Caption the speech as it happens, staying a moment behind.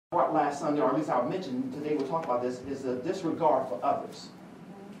last Sunday, or at least I mentioned today, we'll talk about this, is a disregard for others.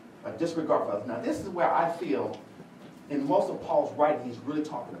 A disregard for others. Now, this is where I feel, in most of Paul's writing, he's really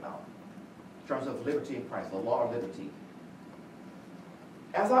talking about, in terms of liberty in Christ, the law of liberty.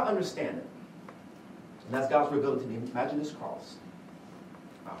 As I understand it, and that's God's revealed to me, imagine this cross.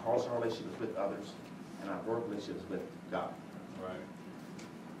 Our horizontal relationships with others, and our vertical relationships with God. Right.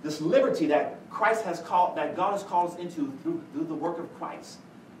 This liberty that Christ has called, that God has called us into through the work of Christ,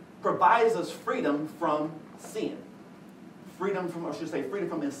 provides us freedom from sin. Freedom from, or I should say, freedom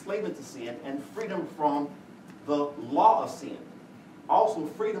from enslavement to sin, and freedom from the law of sin. Also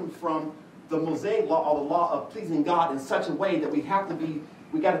freedom from the Mosaic law, or the law of pleasing God in such a way that we got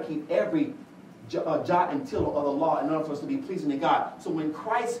to keep every jot and tittle of the law in order for us to be pleasing to God. So when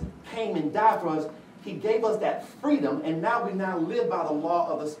Christ came and died for us, he gave us that freedom, and now we live by the law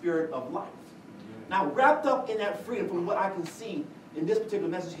of the Spirit of life. Now, wrapped up in that freedom, from what I can see in this particular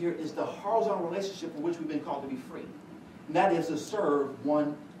message here, is the horizontal relationship for which we've been called to be free. And that is to serve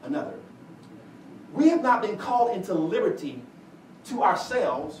one another. We have not been called into liberty to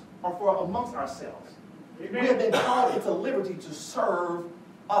ourselves or for amongst ourselves. Amen. We have been called into liberty to serve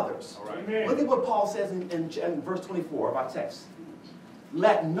others. All right. Look at what Paul says in verse 24 of our text.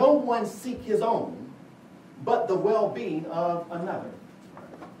 Let no one seek his own, but the well-being of another.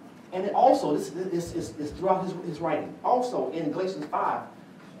 And it also, this is throughout his writing. Also in Galatians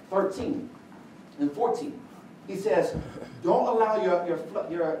 5:13 and 14, he says, don't allow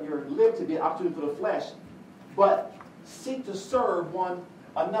your liberty to be an opportunity for the flesh, but seek to serve one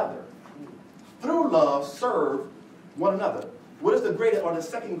another. Through love, serve one another. What is the greatest, or the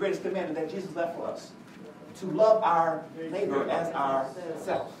second greatest commandment that Jesus left for us? To love our neighbor as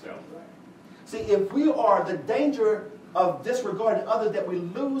ourselves. See, if we are the danger of disregarding others, that we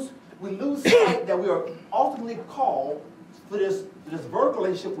lose sight that we are ultimately called for this vertical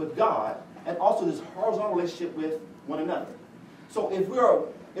relationship with God, and also this horizontal relationship with one another. So if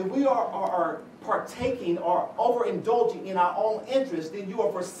we are partaking or overindulging in our own interests, then you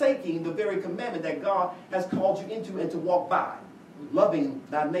are forsaking the very commandment that God has called you into and to walk by, loving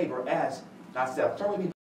thy neighbor as thyself. Turn with me